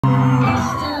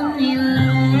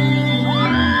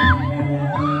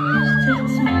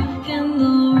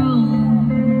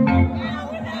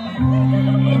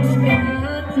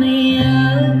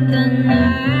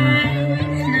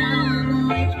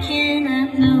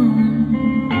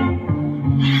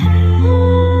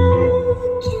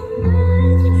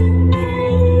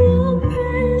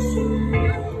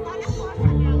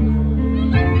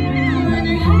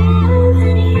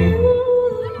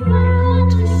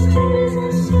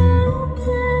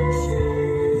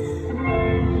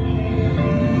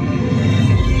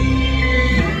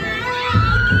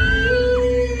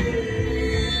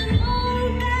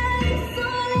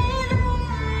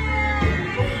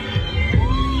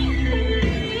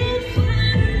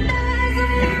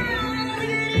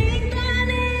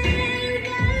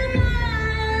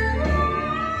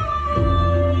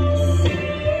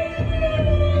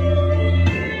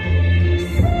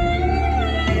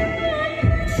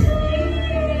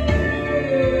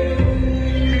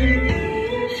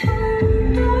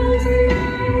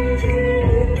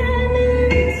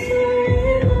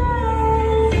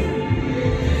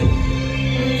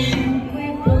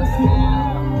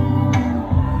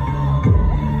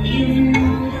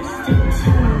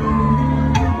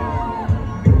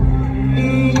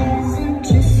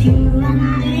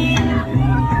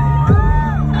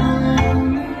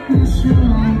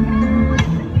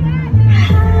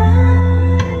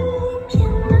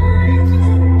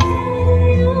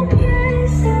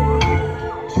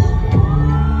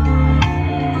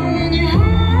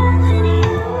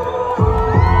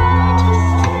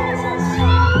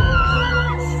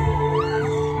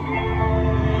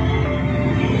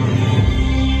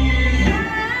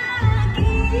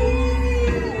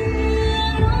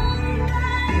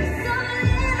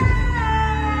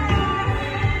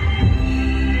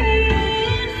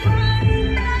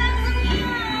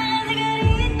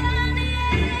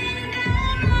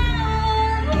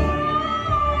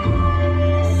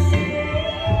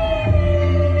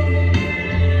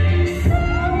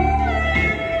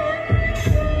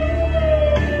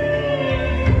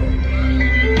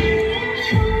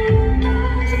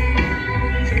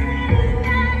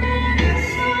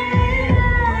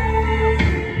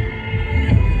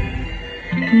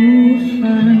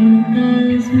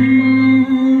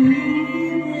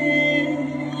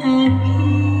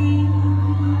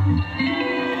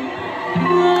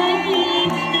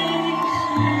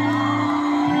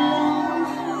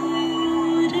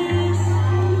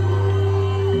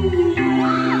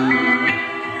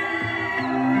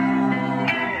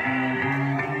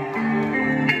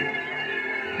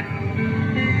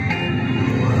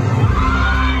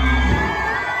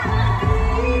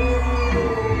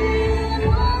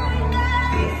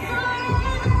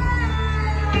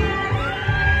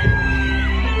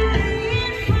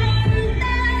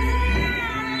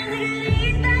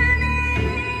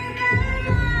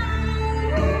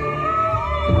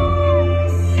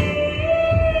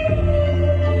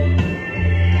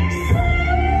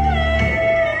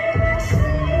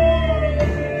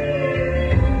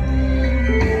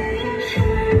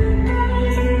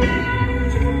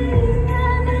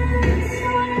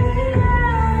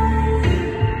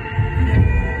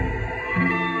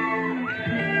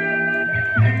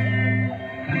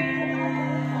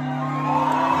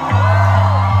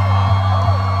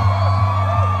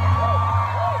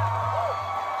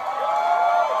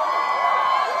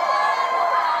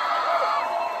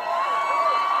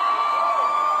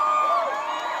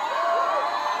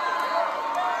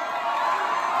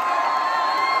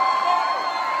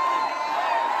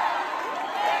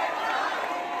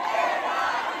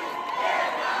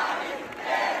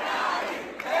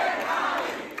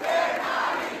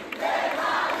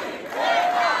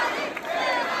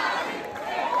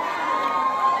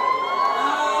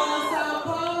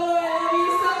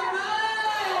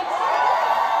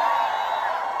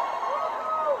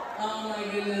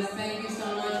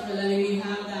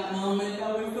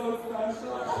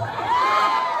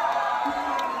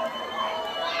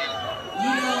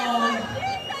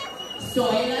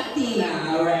soy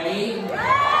Latina, right?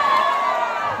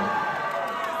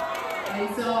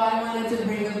 And so I wanted to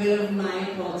bring a bit of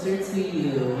my culture to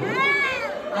you.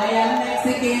 I am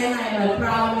Mexican, I am a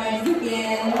proud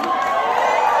Mexican.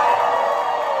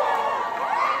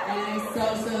 And I'm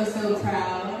so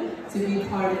proud to be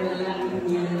part of the Latin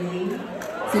community,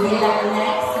 to be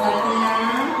Latinx, Latina,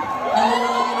 a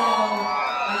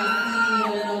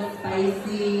little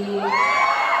spicy.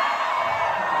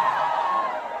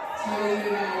 So you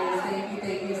guys,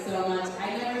 thank you so much.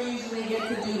 I never usually get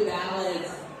to do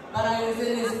ballads, but I was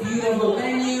in this beautiful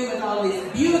venue with all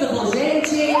this beautiful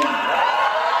gente.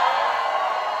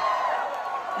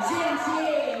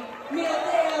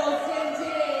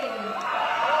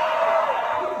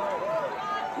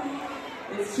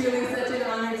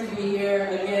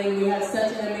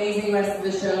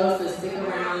 the show, so stick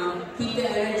around. Keep the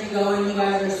energy going. You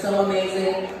guys are so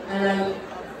amazing.